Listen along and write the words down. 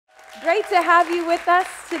Great to have you with us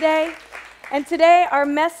today. And today our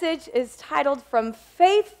message is titled From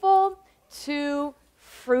Faithful to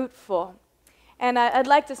Fruitful. And I'd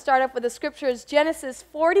like to start off with the scriptures, Genesis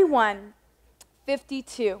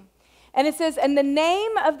 41:52. And it says, "And the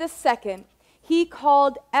name of the second he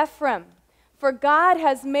called Ephraim, for God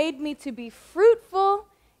has made me to be fruitful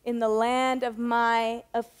in the land of my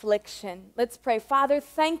affliction." Let's pray. Father,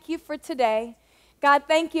 thank you for today. God,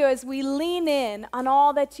 thank you as we lean in on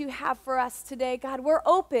all that you have for us today. God, we're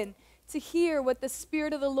open to hear what the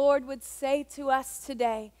Spirit of the Lord would say to us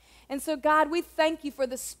today. And so, God, we thank you for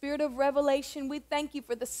the spirit of revelation. We thank you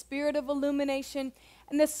for the spirit of illumination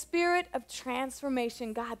and the spirit of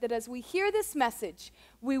transformation, God, that as we hear this message,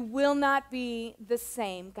 we will not be the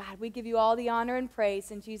same. God, we give you all the honor and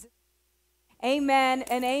praise in Jesus' name. Amen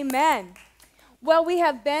and amen. Well, we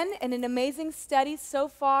have been in an amazing study so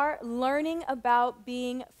far, learning about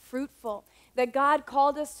being fruitful. That God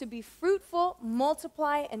called us to be fruitful,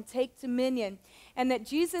 multiply, and take dominion. And that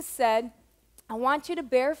Jesus said, I want you to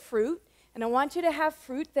bear fruit, and I want you to have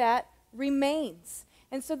fruit that remains.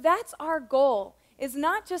 And so that's our goal, is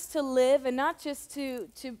not just to live and not just to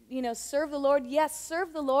serve the Lord. Yes,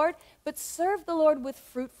 serve the Lord, but serve the Lord with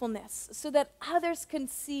fruitfulness so that others can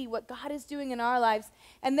see what God is doing in our lives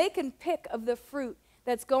and they can pick of the fruit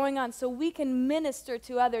that's going on so we can minister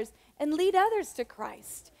to others and lead others to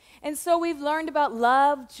Christ. And so we've learned about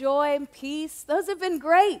love, joy, and peace. Those have been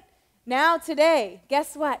great. Now today,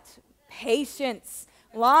 guess what? Patience,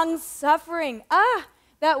 long-suffering.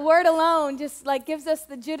 That word alone just gives us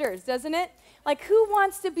the jitters, doesn't it? Who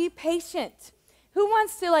wants to be patient? Who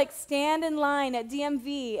wants to stand in line at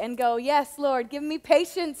DMV and go, yes, Lord, give me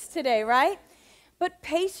patience today, right? But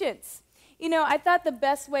patience, I thought the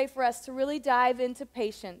best way for us to really dive into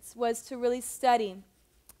patience was to really study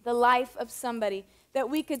the life of somebody that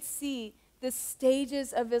we could see the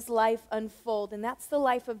stages of his life unfold, and that's the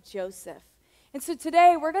life of Joseph. And so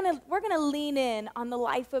today we're gonna lean in on the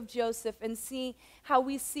life of Joseph and see how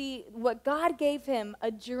we see what God gave him,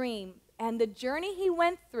 a dream, and the journey he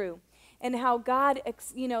went through, and how God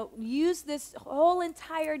used this whole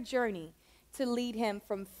entire journey to lead him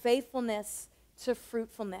from faithfulness to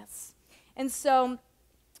fruitfulness. And so,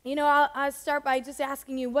 I'll start by just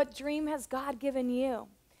asking you, what dream has God given you?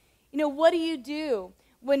 What do you do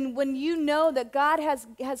when you know that God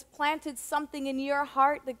has planted something in your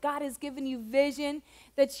heart, that God has given you vision,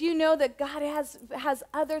 that you know that God has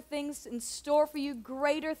other things in store for you,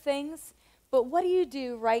 greater things, but what do you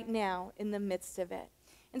do right now in the midst of it?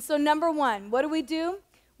 And so number one, what do?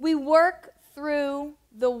 We work through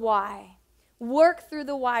the why. Work through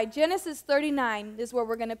the why. Genesis 39 is where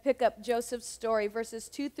we're going to pick up Joseph's story, verses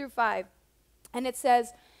 2 through 5. And it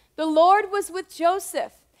says, "The Lord was with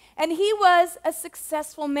Joseph, and he was a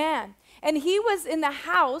successful man. And he was in the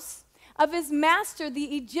house of his master,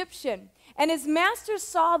 the Egyptian. And his master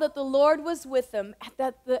saw that the Lord was with him,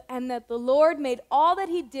 and that the Lord made all that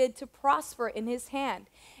he did to prosper in his hand.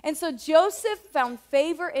 And so Joseph found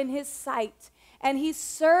favor in his sight, and he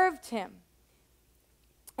served him.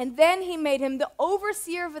 And then he made him the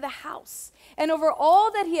overseer of the house. And over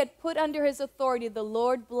all that he had put under his authority, the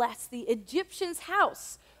Lord blessed the Egyptian's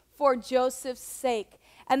house for Joseph's sake.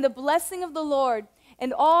 And the blessing of the Lord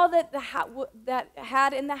and all that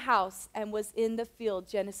had in the house and was in the field,"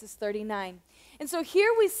 Genesis 39. And so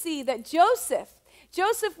here we see that Joseph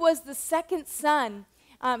was the second son.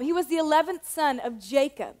 He was the 11th son of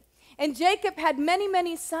Jacob. And Jacob had many,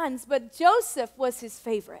 many sons, but Joseph was his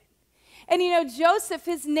favorite. And Joseph,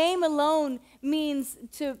 his name alone means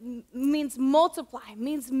multiply,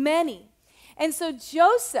 means many. And so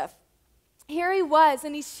Joseph, here he was,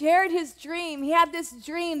 and he shared his dream. He had this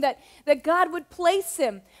dream that God would place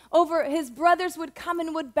him over, his brothers would come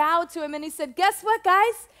and would bow to him. And he said, guess what,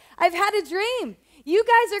 guys? I've had a dream. You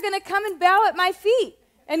guys are going to come and bow at my feet.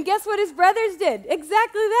 And guess what his brothers did?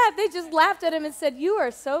 Exactly that. They just laughed at him and said, you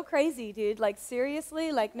are so crazy, dude.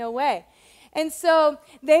 Seriously? No way. And so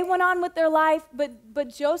they went on with their life, but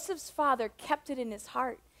Joseph's father kept it in his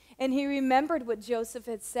heart. And he remembered what Joseph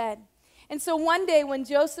had said. And so one day when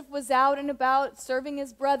Joseph was out and about serving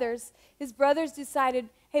his brothers decided,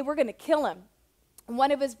 hey, we're going to kill him. And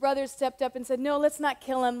one of his brothers stepped up and said, no, let's not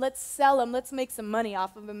kill him. Let's sell him. Let's make some money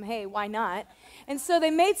off of him. Hey, why not? And so they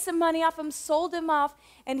made some money off him, sold him off,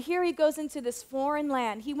 and here he goes into this foreign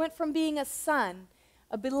land. He went from being a son,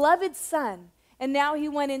 a beloved son, and now he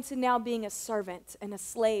went into being a servant and a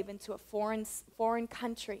slave into a foreign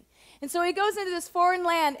country. And so he goes into this foreign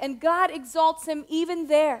land, and God exalts him even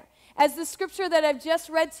there. As the scripture that I've just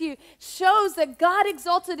read to you shows that God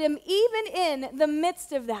exalted him even in the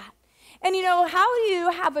midst of that. And how do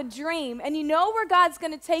you have a dream and you know where God's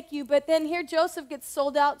going to take you, but then here Joseph gets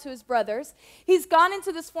sold out to his brothers. He's gone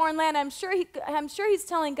into this foreign land. I'm sure he's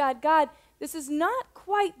telling God, God, this is not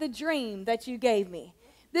quite the dream that you gave me.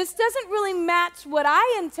 This doesn't really match what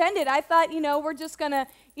I intended. I thought, we're just going to,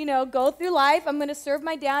 go through life. I'm going to serve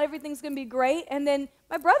my dad. Everything's going to be great. And then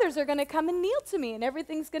my brothers are going to come and kneel to me and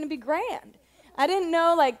everything's going to be grand. I didn't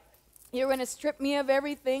know, you're going to strip me of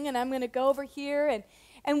everything and I'm going to go over here.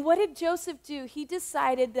 And what did Joseph do? He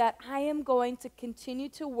decided that I am going to continue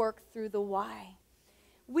to work through the why.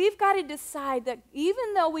 We've got to decide that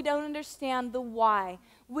even though we don't understand the why,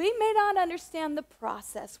 we may not understand the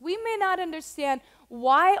process. We may not understand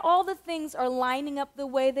why all the things are lining up the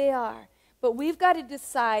way they are. But we've got to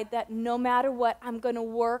decide that no matter what, I'm going to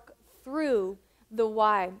work through the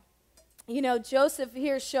why. Joseph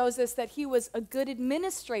here shows us that he was a good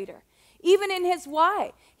administrator. Even in his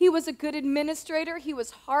why, he was a good administrator. He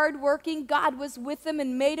was hardworking. God was with him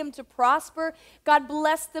and made him to prosper. God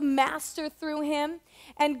blessed the master through him.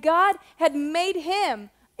 And God had made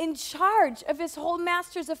him in charge of his whole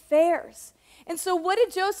master's affairs. And so what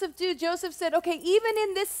did Joseph do? Joseph said, okay, even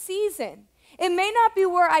in this season, it may not be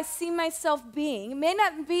where I see myself being. It may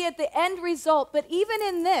not be at the end result, but even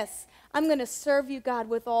in this, I'm going to serve you, God,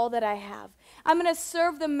 with all that I have. I'm going to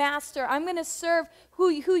serve the master. I'm going to serve who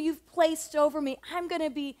you've placed over me. I'm going to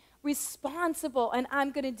be responsible and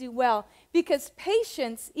I'm going to do well because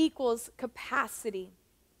patience equals capacity.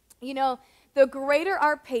 The greater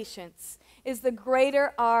our patience is the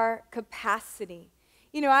greater our capacity.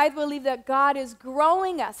 I believe that God is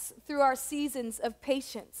growing us through our seasons of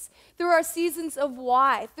patience, through our seasons of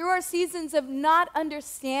why, through our seasons of not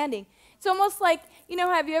understanding. It's almost like,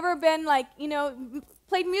 have you ever been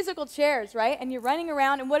played musical chairs, right? And you're running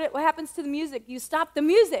around, and what happens to the music? You stop the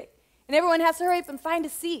music, and everyone has to hurry up and find a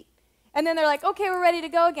seat. And then they're like, okay, we're ready to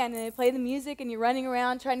go again. And they play the music, and you're running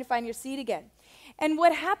around trying to find your seat again. And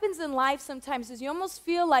what happens in life sometimes is you almost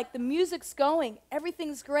feel like the music's going.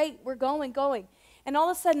 Everything's great. We're going. And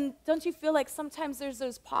all of a sudden, don't you feel like sometimes there's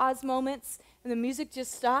those pause moments, and the music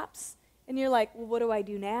just stops? And you're like, well, what do I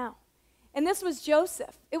do now? And this was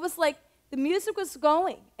Joseph. It was like the music was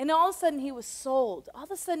going, and all of a sudden he was sold. All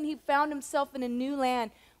of a sudden he found himself in a new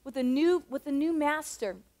land with a new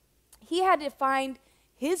master. He had to find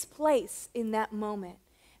his place in that moment.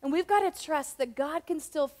 And we've got to trust that God can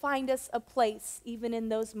still find us a place even in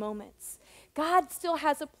those moments. God still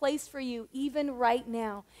has a place for you even right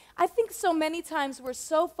now. I think so many times we're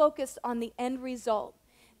so focused on the end result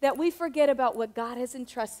that we forget about what God has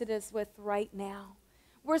entrusted us with right now.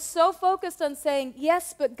 We're so focused on saying,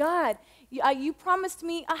 yes, but God, you promised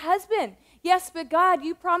me a husband. Yes, but God,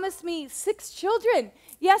 you promised me 6 children.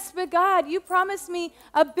 Yes, but God, you promised me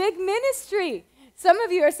a big ministry. Some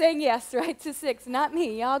of you are saying yes, right, to 6. Not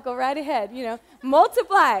me. Y'all go right ahead.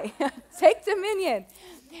 Multiply. Take dominion.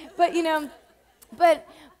 But,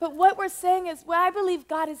 but what we're saying is, well, I believe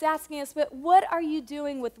God is asking us, but what are you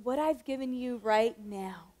doing with what I've given you right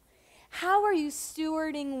now? How are you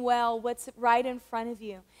stewarding well what's right in front of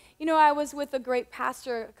you? I was with a great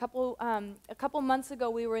pastor a couple months ago.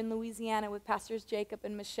 We were in Louisiana with Pastors Jacob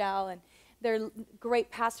and Michelle, and they're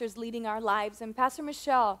great pastors leading our lives. And Pastor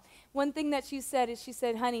Michelle, one thing that she said is,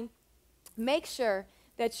 honey, make sure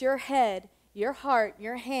that your head, your heart,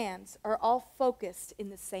 your hands are all focused in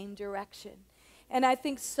the same direction. And I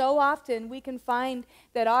think so often we can find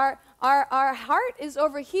that our heart is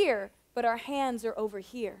over here, but our hands are over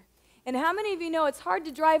here. And how many of you know it's hard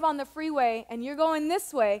to drive on the freeway and you're going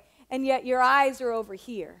this way and yet your eyes are over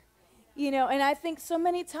here? And I think so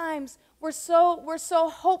many times we're so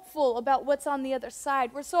hopeful about what's on the other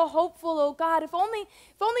side. We're so hopeful, oh God, if only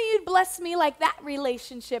you'd bless me like that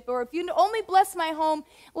relationship, or if you'd only bless my home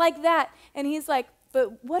like that. And he's like,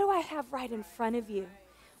 but what do I have right in front of you?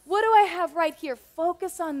 What do I have right here?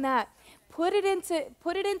 Focus on that. Put it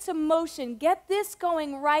into motion. Get this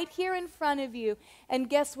going right here in front of you. And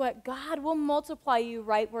guess what? God will multiply you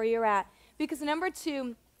right where you're at. Because number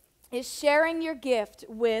 2 is sharing your gift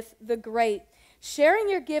with the great. Sharing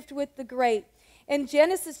your gift with the great. In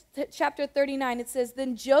Genesis chapter 39, it says,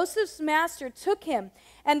 then Joseph's master took him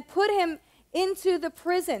and put him into the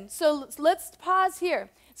prison. So let's pause here.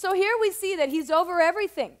 So here we see that he's over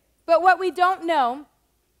everything. But what we don't know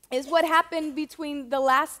is what happened between the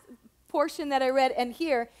last portion that I read and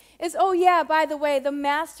here is, oh yeah, by the way, the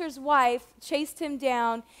master's wife chased him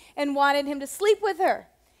down and wanted him to sleep with her.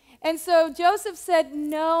 And so Joseph said,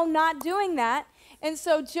 no, not doing that. And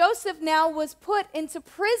so Joseph now was put into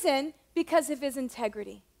prison because of his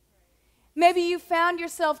integrity. Maybe you found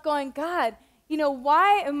yourself going, God,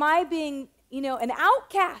 why am I being, an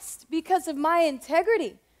outcast because of my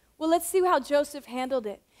integrity? Well, let's see how Joseph handled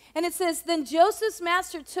it. And it says, then Joseph's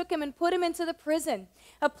master took him and put him into the prison,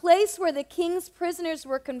 a place where the king's prisoners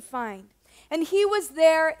were confined. And he was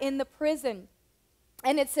there in the prison.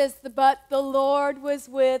 And it says, but the Lord was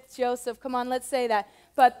with Joseph. Come on, let's say that.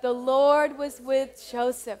 But the Lord was with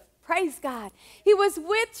Joseph. Praise God. He was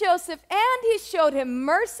with Joseph, and he showed him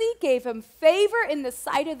mercy, gave him favor in the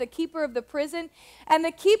sight of the keeper of the prison. And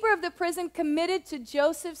the keeper of the prison committed to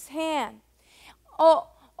Joseph's hand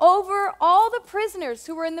over all the prisoners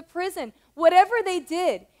who were in the prison. Whatever they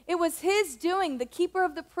did, it was his doing. The keeper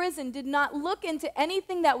of the prison did not look into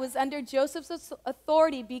anything that was under Joseph's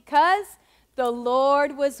authority, because the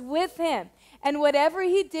Lord was with him. And whatever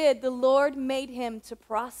he did, the Lord made him to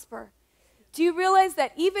prosper. Do you realize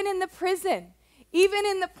that even in the prison, even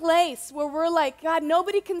in the place where we're like, God,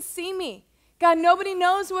 nobody can see me. God, nobody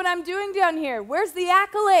knows what I'm doing down here. Where's the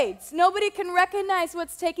accolades? Nobody can recognize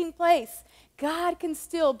what's taking place. God can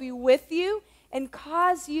still be with you and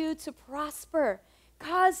cause you to prosper.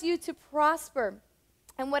 Cause you to prosper.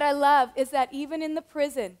 And what I love is that even in the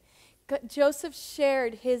prison, Joseph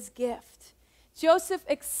shared his gift. Joseph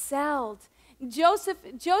excelled.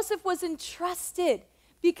 Joseph was entrusted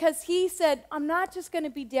because he said, I'm not just going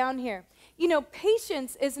to be down here. You know,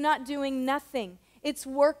 patience is not doing nothing. It's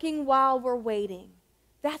working while we're waiting.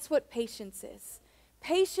 That's what patience is.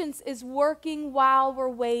 Patience is working while we're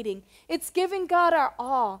waiting. It's giving God our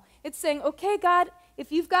all. It's saying, okay, God,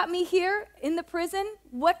 if you've got me here in the prison,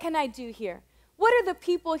 what can I do here? What are the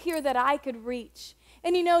people here that I could reach?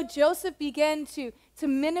 And you know, Joseph began to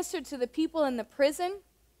minister to the people in the prison.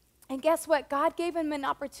 And guess what? God gave him an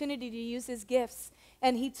opportunity to use his gifts,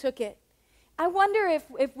 and he took it. I wonder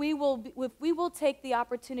if we will take the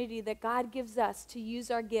opportunity that God gives us to use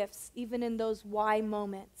our gifts, even in those why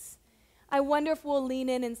moments. I wonder if we'll lean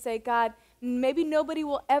in and say, God, maybe nobody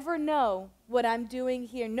will ever know what I'm doing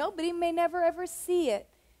here. Nobody may never ever see it.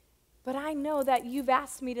 But I know that you've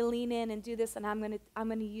asked me to lean in and do this, and I'm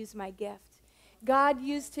going to use my gift. God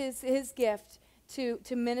used his gift to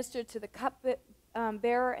minister to the cup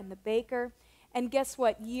bearer and the baker. And guess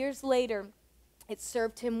what? Years later, it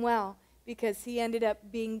served him well, because he ended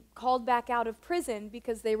up being called back out of prison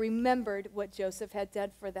because they remembered what Joseph had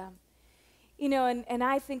done for them. You know, and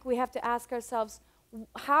I think we have to ask ourselves,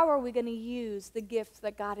 how are we going to use the gifts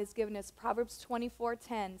that God has given us? Proverbs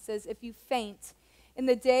 24:10 says, if you faint in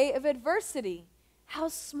the day of adversity, how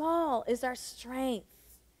small is our strength?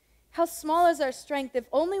 How small is our strength? If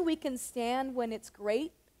only we can stand when it's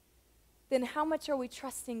great, then how much are we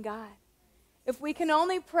trusting God? If we can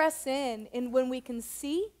only press in when we can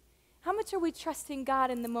see, how much are we trusting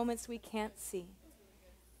God in the moments we can't see?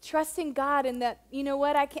 Trusting God in that, you know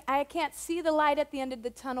what, I can't see the light at the end of the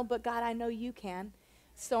tunnel, but God, I know you can.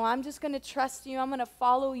 So I'm just going to trust you. I'm going to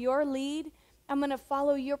follow your lead. I'm going to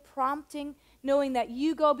follow your prompting, knowing that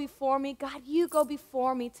you go before me. God, you go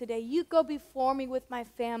before me today. You go before me with my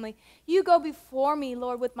family. You go before me,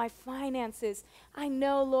 Lord, with my finances. I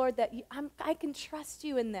know, Lord, that I can trust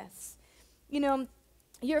you in this. You know,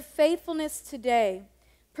 your faithfulness today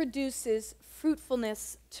produces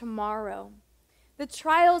fruitfulness tomorrow. The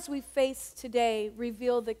trials we face today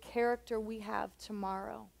reveal the character we have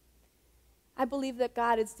tomorrow. I believe that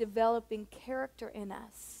God is developing character in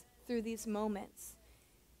us through these moments.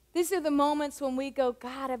 These are the moments when we go,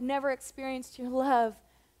 God, I've never experienced your love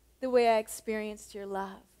the way I experienced your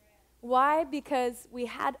love. Why? Because we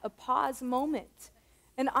had a pause moment,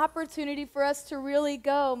 an opportunity for us to really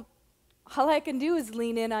go, all I can do is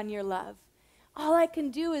lean in on your love. All I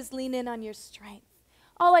can do is lean in on your strength.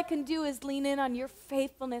 All I can do is lean in on your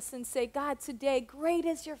faithfulness and say, God, today, great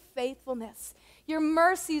is your faithfulness. Your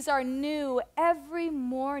mercies are new every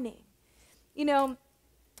morning. You know,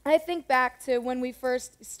 I think back to when we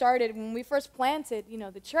first started, when we first planted,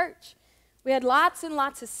 the church. We had lots and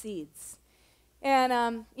lots of seeds.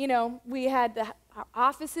 And, we had our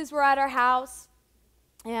offices were at our house.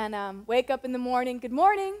 And wake up in the morning, good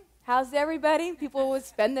morning, how's everybody? People would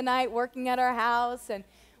spend the night working at our house, and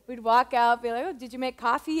we'd walk out, be like, oh, did you make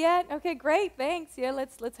coffee yet? Okay, great, thanks. Yeah,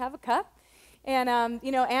 let's have a cup. And,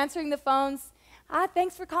 answering the phones.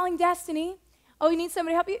 Thanks for calling Destiny. Oh, you need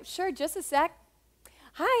somebody to help you? Sure, just a sec.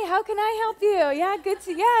 Hi, how can I help you? Yeah,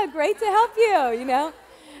 great to help you,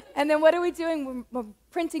 And then what are we doing? We're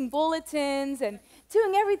printing bulletins and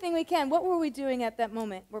doing everything we can. What were we doing at that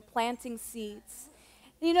moment? We're planting seeds.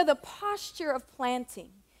 And, the posture of planting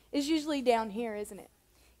is usually down here, isn't it?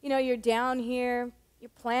 You're down here,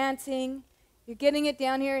 you're planting, you're getting it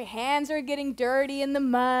down here, your hands are getting dirty in the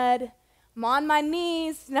mud. I'm on my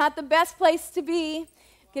knees, not the best place to be,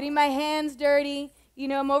 getting my hands dirty.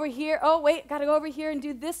 I'm over here. Oh, wait, got to go over here and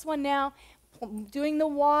do this one now. doing the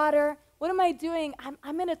water. What am I doing?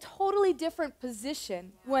 I'm in a totally different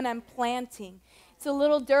position when I'm planting. It's a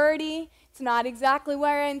little dirty. It's not exactly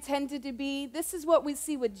where I intended to be. This is what we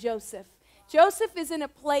see with Joseph. Joseph is in a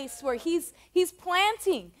place where he's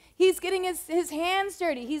planting. He's getting his hands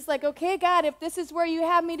dirty. He's like, okay, God, if this is where you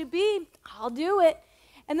have me to be, I'll do it.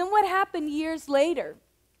 And then what happened years later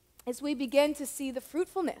is we begin to see the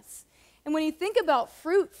fruitfulness. And when you think about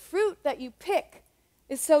fruit that you pick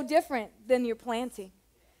is so different than your planting.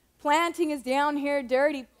 Planting is down here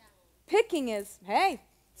dirty. Picking is, hey,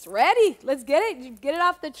 it's ready. Let's get it. You get it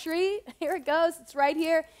off the tree. Here it goes. It's right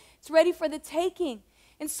here. It's ready for the taking.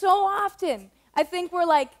 And so often, I think we're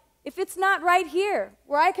like, if it's not right here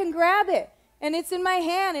where I can grab it and it's in my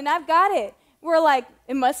hand and I've got it, we're like,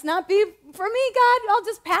 it must not be for me, God. I'll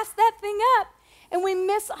just pass that thing up. And we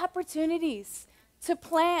miss opportunities to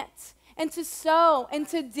plant and to sow and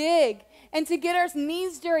to dig and to get our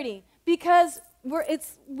knees dirty because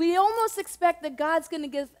we almost expect that God's going to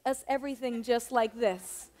give us everything just like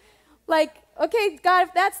this. Like, okay, God,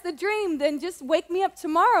 if that's the dream, then just wake me up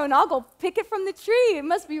tomorrow and I'll go pick it from the tree. It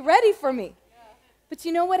must be ready for me. But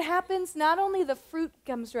you know what happens? Not only the fruit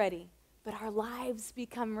comes ready, but our lives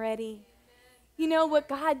become ready. You know what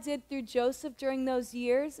God did through Joseph during those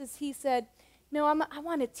years is he said, no, I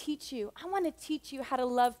want to teach you. I want to teach you how to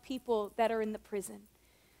love people that are in the prison.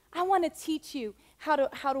 I want to teach you how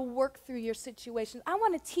to work through your situations. I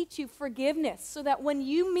want to teach you forgiveness so that when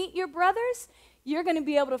you meet your brothers, you're going to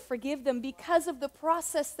be able to forgive them because of the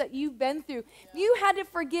process that you've been through. You had to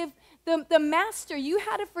forgive the master. You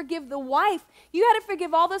had to forgive the wife. You had to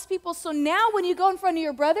forgive all those people. So now when you go in front of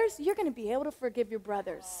your brothers, you're going to be able to forgive your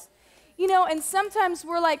brothers. You know, and sometimes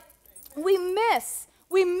we're like, we miss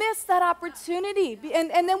that opportunity.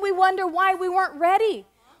 And then we wonder why we weren't ready.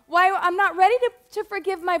 Why I'm not ready to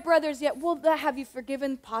forgive my brothers yet. Well, have you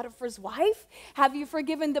forgiven Potiphar's wife? Have you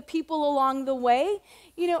forgiven the people along the way?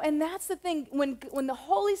 You know, and that's the thing. When the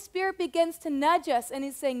Holy Spirit begins to nudge us and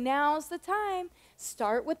he's saying, now's the time.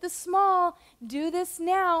 Start with the small. Do this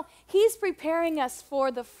now. He's preparing us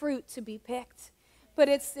for the fruit to be picked. But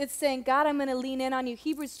it's saying, God, I'm going to lean in on you.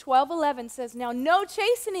 Hebrews 12:11 says, now no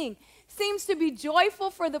chastening seems to be joyful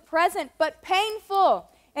for the present, but painful.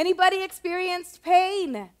 Anybody experienced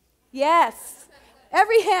pain? Yes.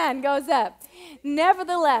 Every hand goes up.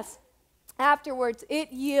 Nevertheless, afterwards,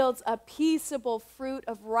 it yields a peaceable fruit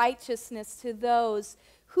of righteousness to those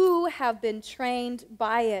who have been trained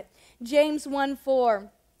by it. James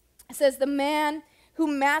 1:4 says, the man who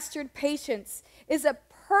mastered patience is a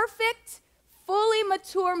perfect, fully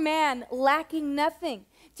mature man, lacking nothing.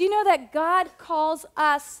 Do you know that God calls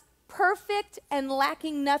us perfect and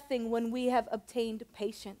lacking nothing when we have obtained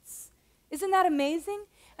patience? Isn't that amazing?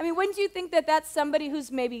 I mean, wouldn't you think that that's somebody who's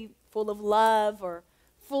maybe full of love or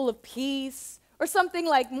full of peace or something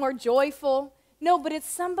like more joyful? No, but it's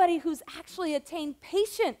somebody who's actually attained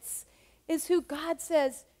patience is who God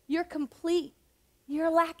says, you're complete. You're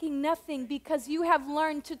lacking nothing because you have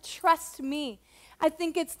learned to trust me. I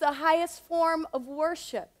think it's the highest form of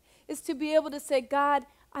worship is to be able to say, God,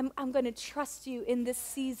 I'm going to trust you in this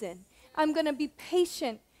season. I'm going to be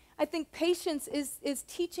patient. I think patience is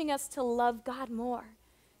teaching us to love God more,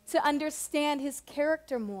 to understand his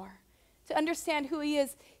character more, to understand who he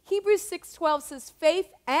is. Hebrews 6:12 says, faith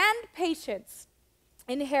and patience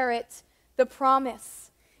inherit the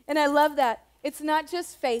promise. And I love that. It's not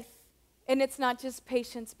just faith and it's not just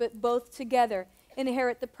patience, but both together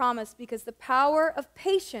inherit the promise because the power of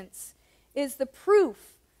patience is the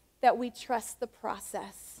proof that we trust the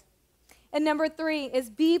process. And number 3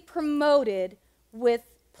 is be promoted with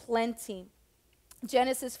plenty.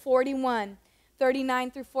 Genesis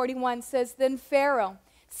 41:39-41 says, then Pharaoh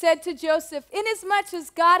said to Joseph, inasmuch as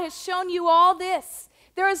God has shown you all this,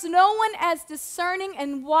 there is no one as discerning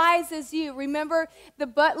and wise as you. Remember the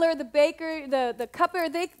butler, the baker, the cupbearer,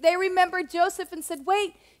 they remembered Joseph and said,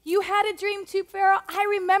 wait, you had a dream too, Pharaoh? I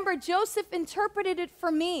remember Joseph interpreted it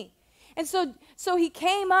for me. And so he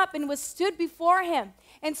came up and was stood before him.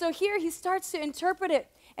 And so here he starts to interpret it.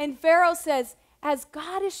 And Pharaoh says, as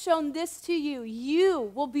God has shown this to you,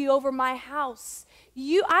 you will be over my house.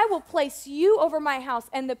 I will place you over my house,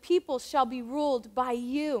 and the people shall be ruled by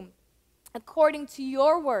you, according to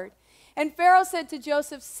your word. And Pharaoh said to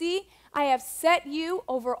Joseph, see, I have set you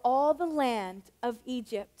over all the land of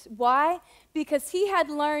Egypt. Why? Because he had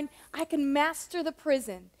learned, I can master the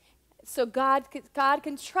prison. So God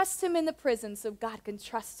can trust him in the prison, so God can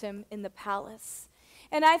trust him in the palace.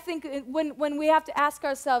 And I think when we have to ask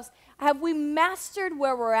ourselves, have we mastered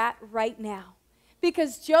where we're at right now?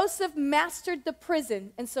 Because Joseph mastered the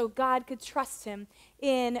prison, and so God could trust him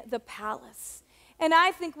in the palace. And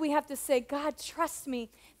I think we have to say, God, trust me.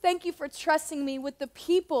 Thank you for trusting me with the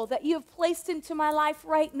people that you have placed into my life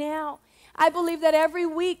right now. I believe that every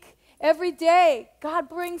week, every day, God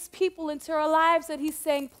brings people into our lives that he's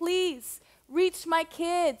saying, please, reach my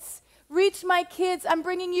kids. Reach my kids. I'm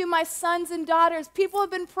bringing you my sons and daughters. People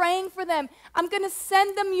have been praying for them. I'm going to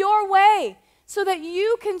send them your way so that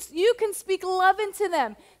you can speak love into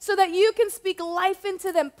them, so that you can speak life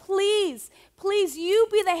into them. Please, please, you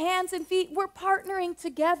be the hands and feet. We're partnering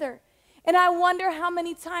together. And I wonder how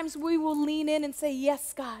many times we will lean in and say,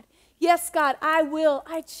 yes, God. Yes, God, I will.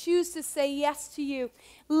 I choose to say yes to you.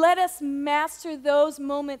 Let us master those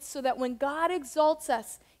moments so that when God exalts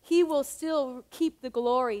us, he will still keep the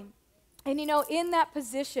glory. And in that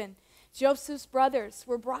position, Joseph's brothers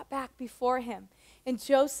were brought back before him. And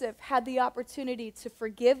Joseph had the opportunity to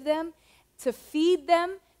forgive them, to feed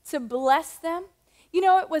them, to bless them.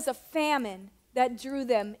 It was a famine that drew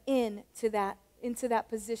them into that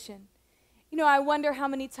position. I wonder how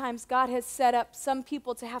many times God has set up some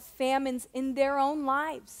people to have famines in their own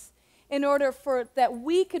lives in order for that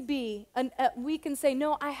we can say,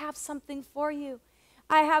 no, I have something for you.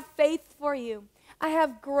 I have faith for you. I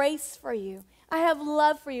have grace for you. I have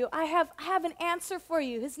love for you. I have an answer for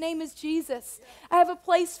you. His name is Jesus. I have a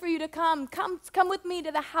place for you to come. Come with me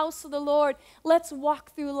to the house of the Lord. Let's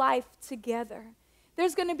walk through life together.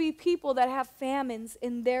 There's going to be people that have famines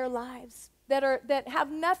in their lives that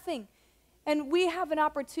have nothing. And we have an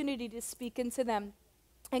opportunity to speak into them.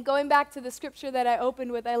 And going back to the scripture that I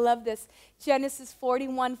opened with, I love this. Genesis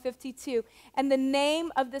 41:52. And the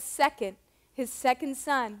name of his second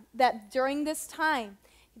son, that during this time,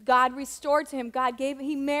 God restored to him.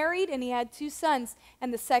 He married and he had 2 sons.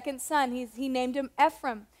 And the second son, he named him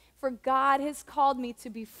Ephraim. For God has called me to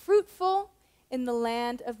be fruitful in the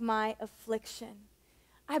land of my affliction.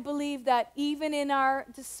 I believe that even in our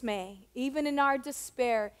dismay, even in our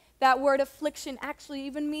despair, that word affliction actually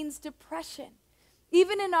even means depression.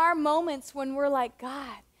 Even in our moments when we're like,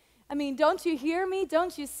 God, don't you hear me?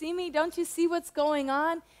 Don't you see me? Don't you see what's going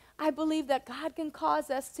on? I believe that God can cause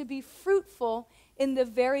us to be fruitful in the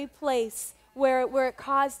very place where it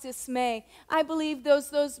caused dismay. I believe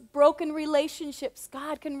those broken relationships,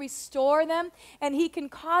 God can restore them, and he can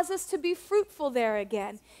cause us to be fruitful there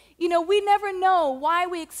again. We never know why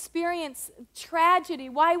we experience tragedy,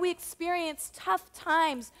 why we experience tough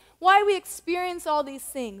times, why we experience all these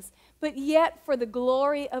things, but yet for the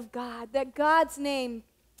glory of God, that God's name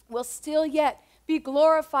will still yet be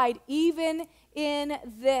glorified even in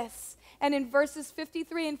this. And in verses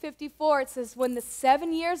 53 and 54, it says, when the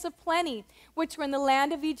 7 years of plenty, which were in the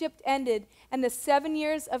land of Egypt, ended, and the 7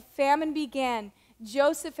 years of famine began,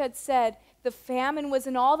 Joseph had said, the famine was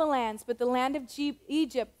in all the lands, but the land of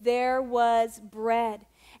Egypt, there was bread.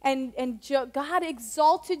 And God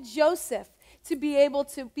exalted Joseph to be able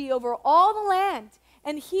to be over all the land.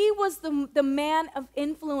 And he was the man of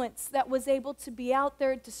influence that was able to be out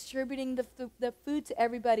there distributing the food to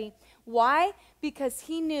everybody. Why? Because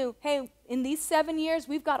he knew, hey, in these 7 years,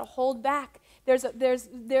 we've got to hold back.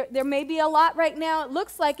 There may be a lot right now. It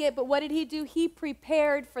looks like it, but what did he do? He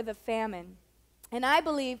prepared for the famine. And I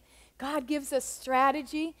believe God gives us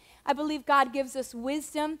strategy. I believe God gives us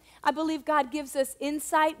wisdom. I believe God gives us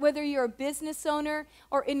insight, whether you're a business owner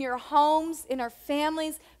or in your homes, in our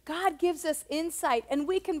families. God gives us insight, and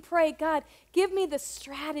we can pray, God, give me the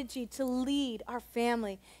strategy to lead our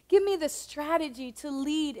family. Give me the strategy to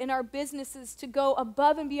lead in our businesses, to go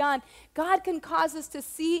above and beyond. God can cause us to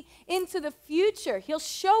see into the future. He'll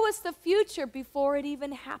show us the future before it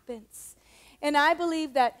even happens. And I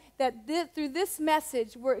believe that through this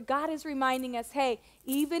message, where God is reminding us, hey,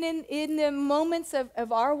 even in the moments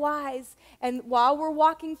of our lives, and while we're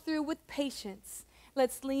walking through with patience,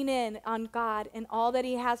 let's lean in on God and all that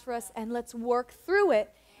he has for us, and let's work through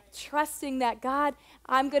it, trusting that, God,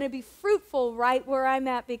 I'm going to be fruitful right where I'm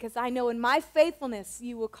at, because I know in my faithfulness,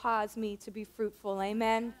 you will cause me to be fruitful.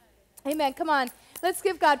 Amen. Amen. Come on. Let's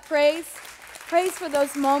give God praise. Praise for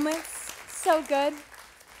those moments. So good.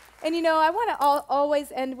 And I want to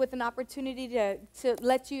always end with an opportunity to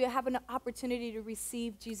let you have an opportunity to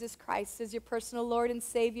receive Jesus Christ as your personal Lord and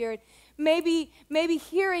Savior. Maybe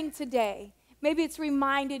hearing today, maybe it's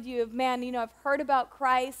reminded you of, man, I've heard about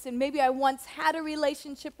Christ, and maybe I once had a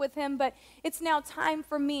relationship with him, but it's now time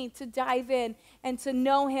for me to dive in and to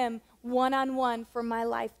know him one-on-one for my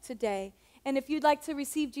life today. And if you'd like to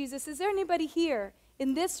receive Jesus, is there anybody here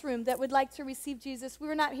in this room that would like to receive Jesus?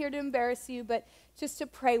 We're not here to embarrass you, but just to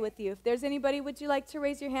pray with you. If there's anybody, would you like to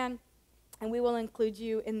raise your hand? And we will include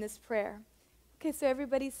you in this prayer. Okay, so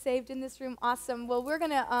everybody's saved in this room. Awesome. Well, we're going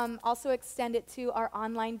to also extend it to our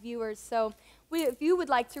online viewers. So if you would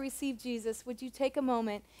like to receive Jesus, would you take a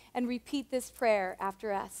moment and repeat this prayer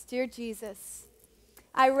after us? Dear Jesus,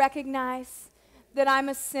 I recognize that I'm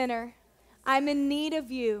a sinner. I'm in need of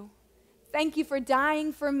you. Thank you for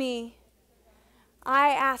dying for me. I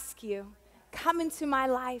ask you, come into my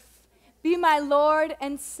life. Be my Lord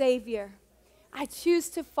and Savior. I choose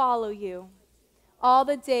to follow you all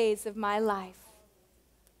the days of my life.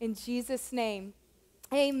 In Jesus' name,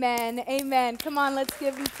 amen, amen. Come on, let's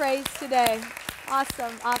give him praise today.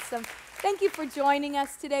 Awesome, awesome. Thank you for joining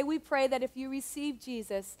us today. We pray that if you receive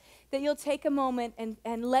Jesus, that you'll take a moment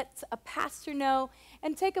and let a pastor know,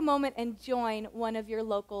 and take a moment and join one of your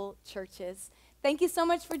local churches. Thank you so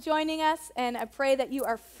much for joining us, and I pray that you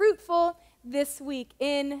are fruitful this week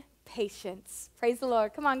in patience. Praise the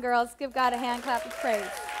Lord. Come on, girls, give God a hand clap of praise.